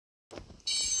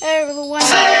Hey everyone.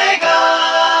 Hey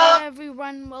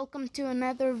everyone, welcome to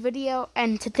another video,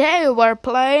 and today we're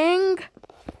playing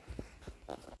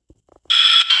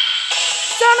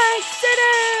Sonic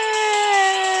City!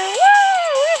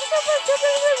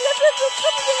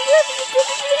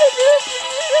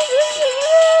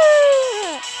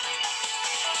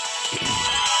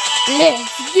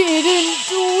 Let's get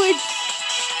into it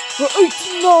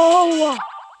right now!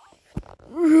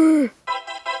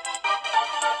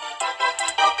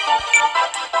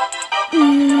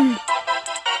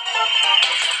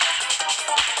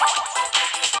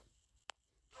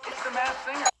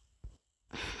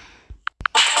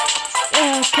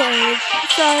 Okay,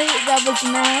 sorry, that was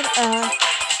mad.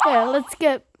 Yeah, let's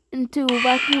get into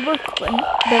Wacky Workbench.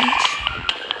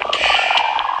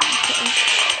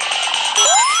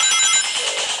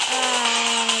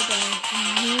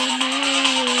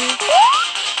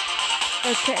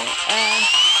 Okay,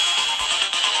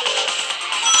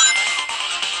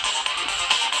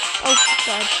 oh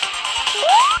god.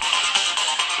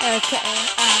 Okay,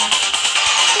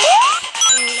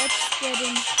 so let's get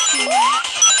into,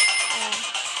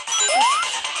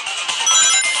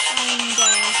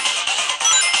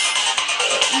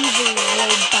 evil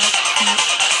robot.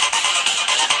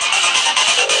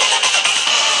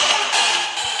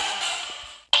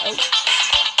 Oh,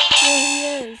 there he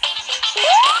is.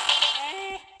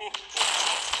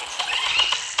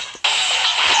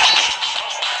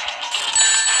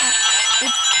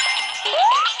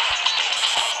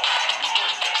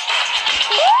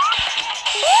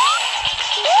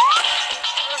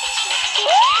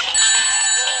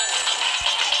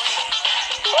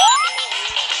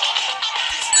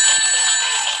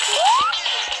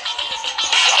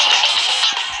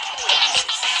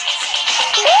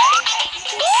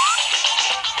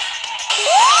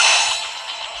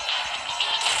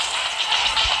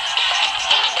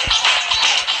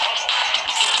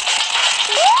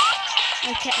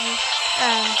 Okay,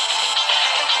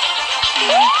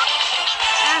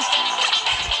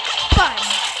 fun.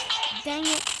 Dang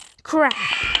it, crap.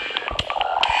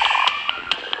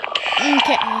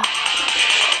 Okay.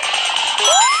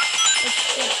 Let's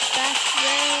get back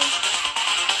there.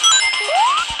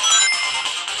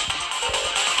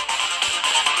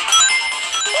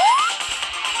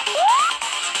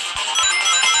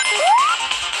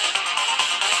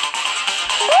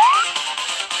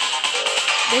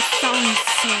 This song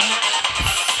slaps.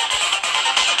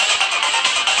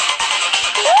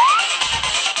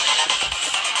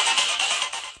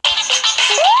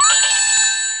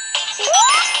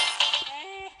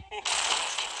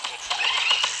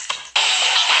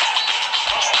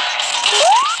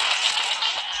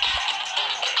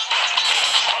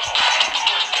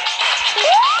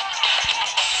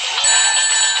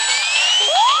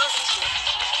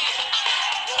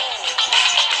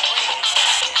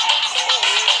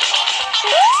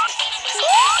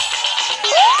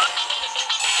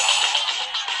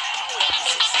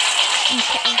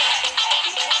 Okay.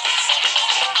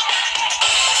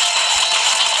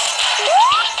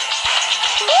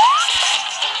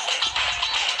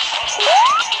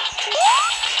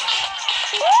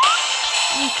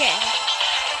 Okay.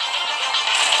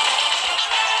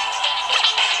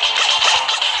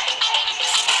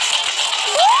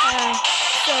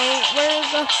 So where's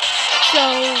the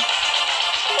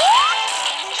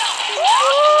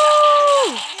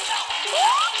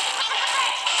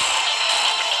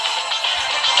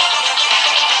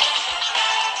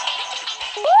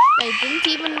They didn't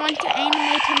even want to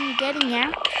animate him getting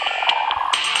out.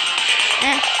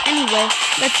 Anyway,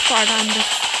 let's start on this.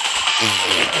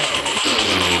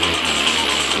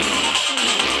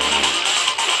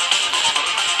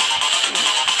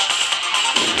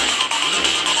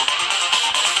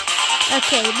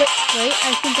 Okay, but wait,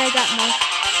 I think I got more.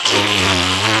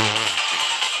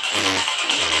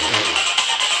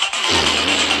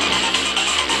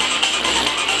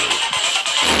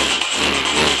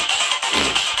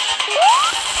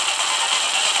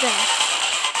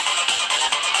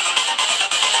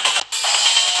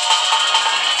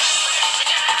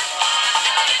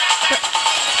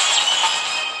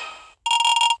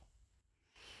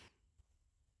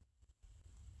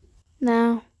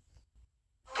 Now.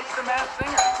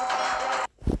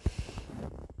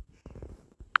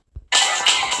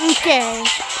 Okay.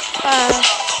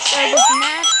 There was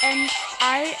Matt, and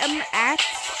I am at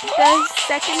the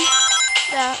second.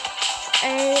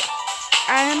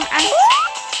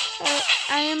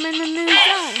 I am in a new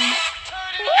zone.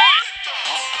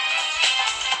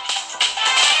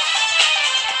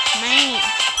 Man,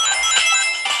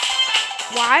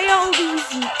 why all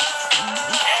these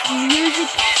music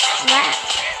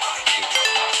slaps?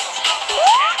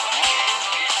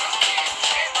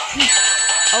 Yeah.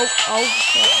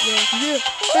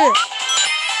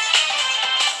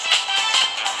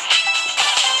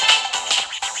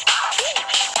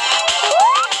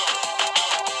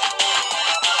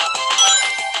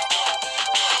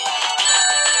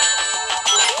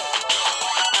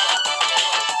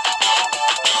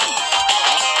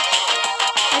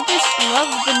 I just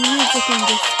love the music in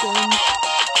this game.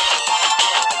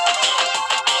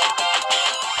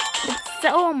 It's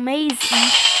so amazing.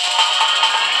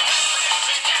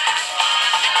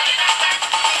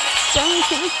 Don't you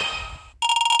think?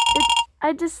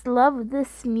 I just love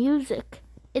this music.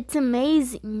 It's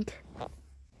amazing.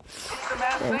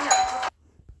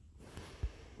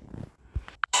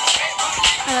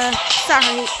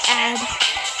 Sorry, ad.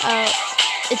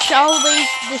 It's always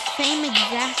the same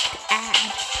exact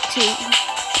ad, too.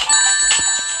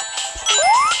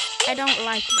 I don't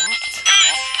like that.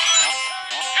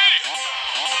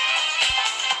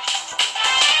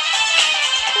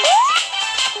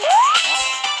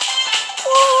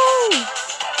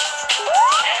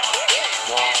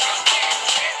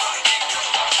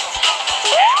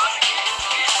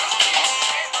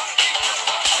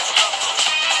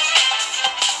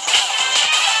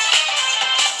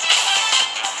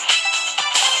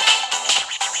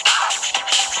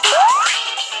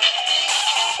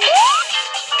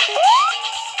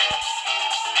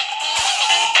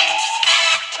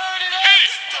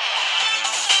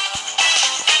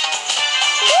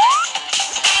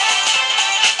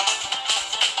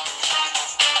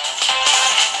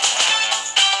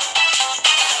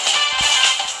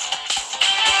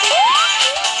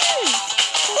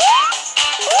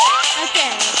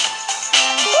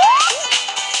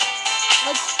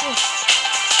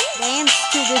 Dance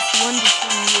to this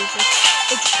wonderful music.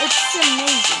 It's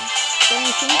amazing. Don't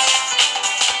you think?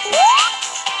 No.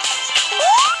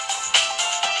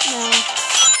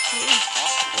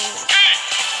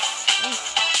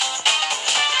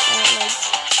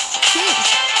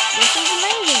 This is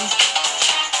amazing.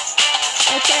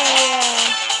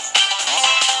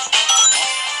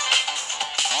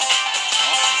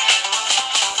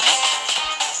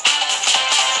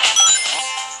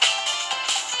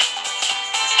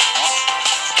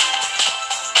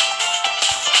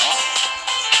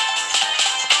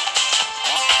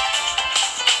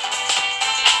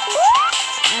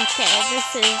 Okay,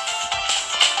 this is...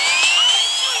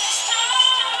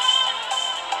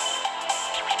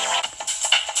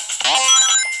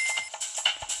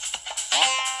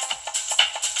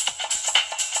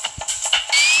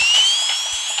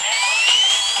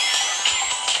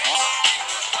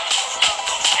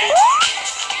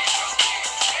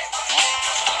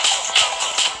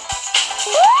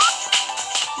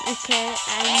 Okay,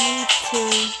 I need to...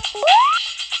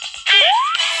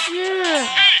 Yeah.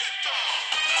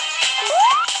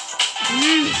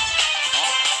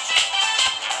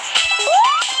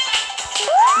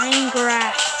 Angry.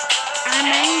 I'm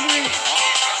angry.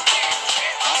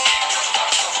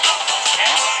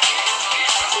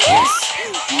 Yes.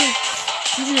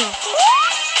 Yeah.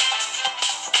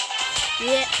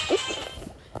 Yeah.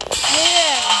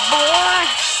 Yeah, boy.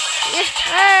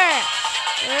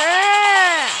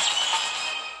 Yeah.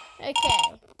 Okay.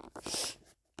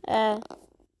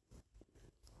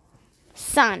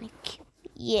 Sonic.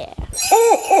 Yeah.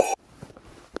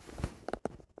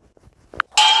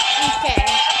 Okay.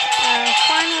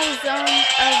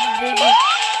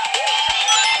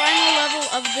 Final level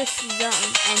of this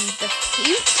zone, and the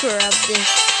future of this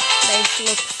place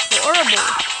looks horrible.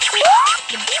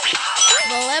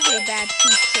 Well, every bad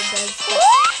feature does, but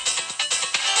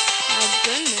my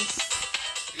goodness.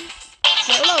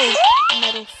 Hello,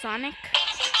 Metal Sonic.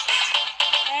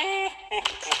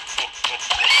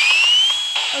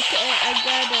 Okay, I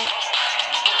got it.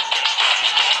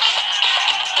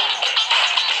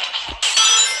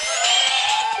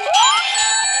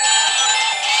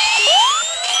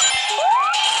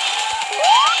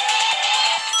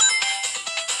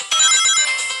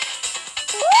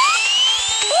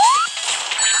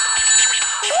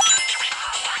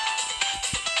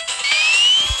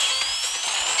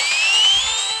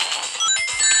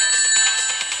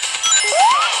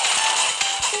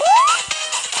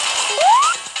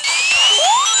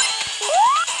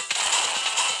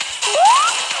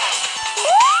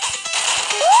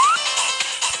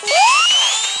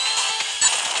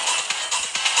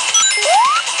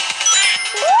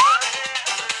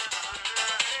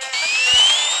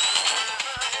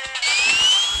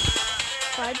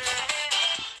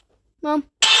 Mom.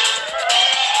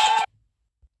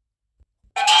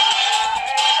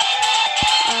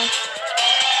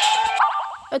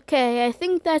 Okay, I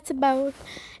think that's about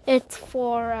it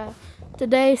for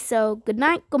today. So good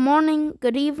night, good morning,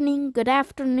 good evening, good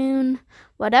afternoon,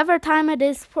 whatever time it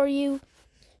is for you.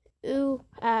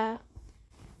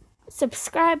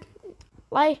 Subscribe,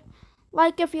 like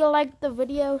if you like the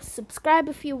video, subscribe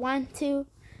if you want to,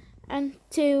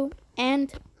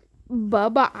 and bye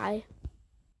bye.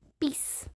 Peace.